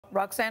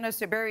Roxana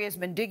Saberi has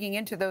been digging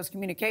into those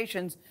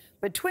communications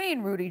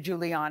between Rudy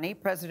Giuliani,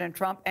 President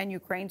Trump, and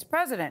Ukraine's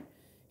president.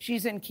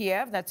 She's in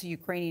Kiev, that's the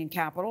Ukrainian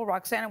capital.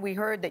 Roxana, we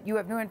heard that you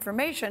have new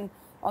information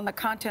on the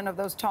content of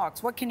those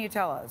talks. What can you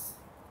tell us?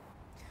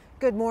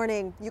 Good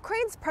morning.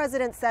 Ukraine's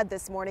president said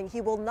this morning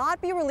he will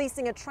not be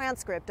releasing a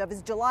transcript of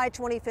his July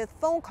 25th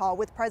phone call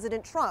with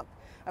President Trump.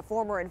 A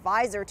former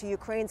advisor to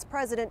Ukraine's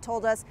president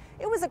told us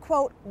it was a,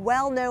 quote,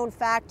 well-known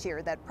fact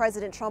here that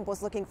President Trump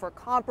was looking for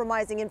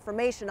compromising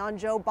information on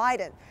Joe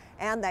Biden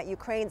and that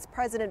Ukraine's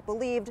president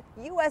believed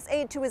U.S.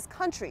 aid to his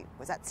country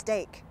was at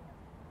stake.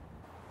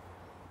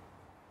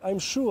 I'm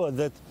sure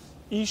that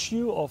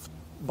issue of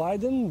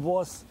Biden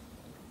was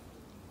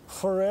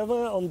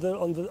forever on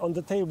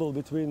the table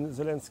between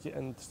Zelensky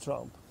and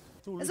Trump.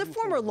 As a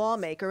former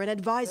lawmaker and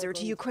advisor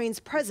to Ukraine's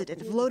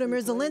President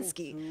Volodymyr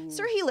Zelensky,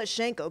 Serhiy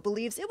Leshchenko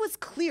believes it was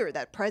clear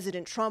that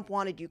President Trump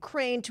wanted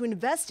Ukraine to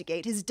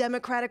investigate his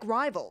Democratic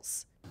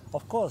rivals.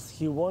 Of course,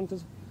 he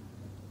wanted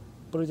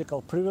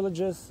political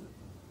privileges,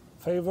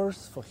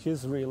 favors for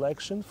his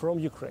re-election from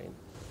Ukraine.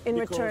 In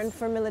return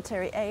for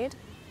military aid?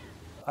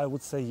 I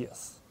would say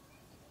yes.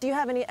 Do you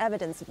have any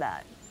evidence of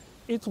that?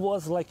 It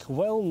was like a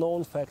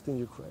well-known fact in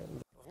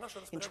Ukraine.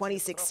 In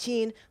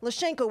 2016,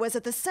 Leshchenko was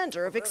at the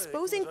center of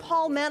exposing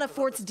Paul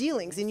Manafort's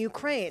dealings in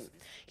Ukraine.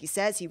 He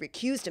says he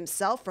recused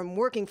himself from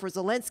working for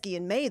Zelensky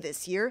in May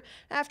this year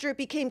after it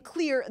became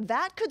clear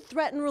that could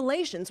threaten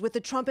relations with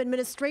the Trump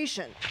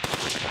administration.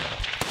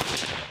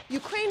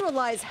 Ukraine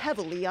relies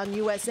heavily on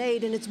U.S.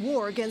 aid in its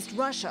war against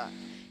Russia.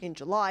 In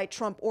July,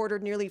 Trump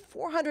ordered nearly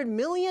 $400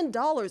 million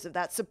of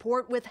that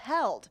support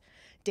withheld.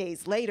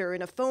 Days later,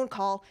 in a phone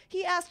call,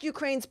 he asked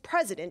Ukraine's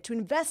president to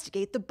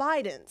investigate the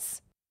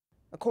Bidens.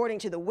 According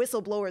to the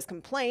whistleblower's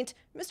complaint,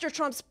 Mr.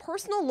 Trump's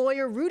personal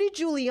lawyer, Rudy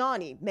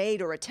Giuliani,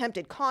 made or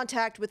attempted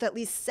contact with at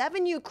least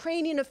 7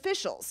 Ukrainian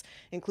officials,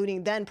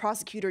 including then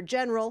Prosecutor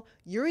General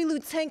Yuri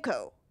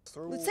Lutsenko.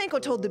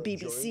 Lutsenko told the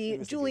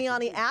BBC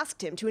Giuliani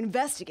asked him to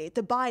investigate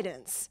the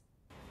Bidens.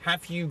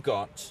 Have you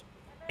got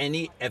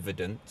any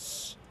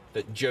evidence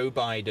that Joe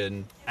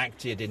Biden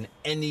acted in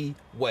any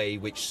way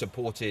which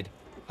supported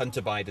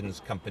Hunter Biden's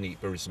company,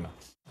 Burisma?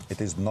 It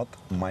is not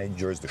my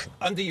jurisdiction.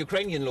 Under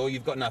Ukrainian law,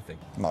 you've got nothing.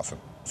 Nothing,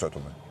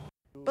 certainly.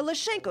 But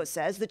Leshchenko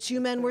says the two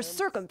men were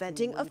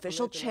circumventing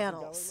official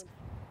channels.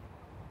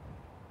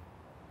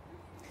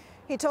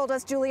 He told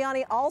us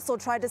Giuliani also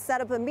tried to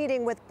set up a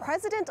meeting with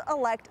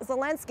President-elect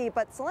Zelensky,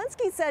 but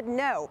Zelensky said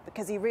no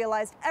because he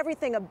realized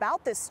everything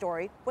about this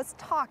story was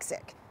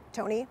toxic.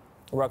 Tony?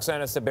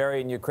 Roxana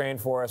Saberi in Ukraine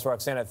for us.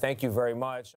 Roxana, thank you very much.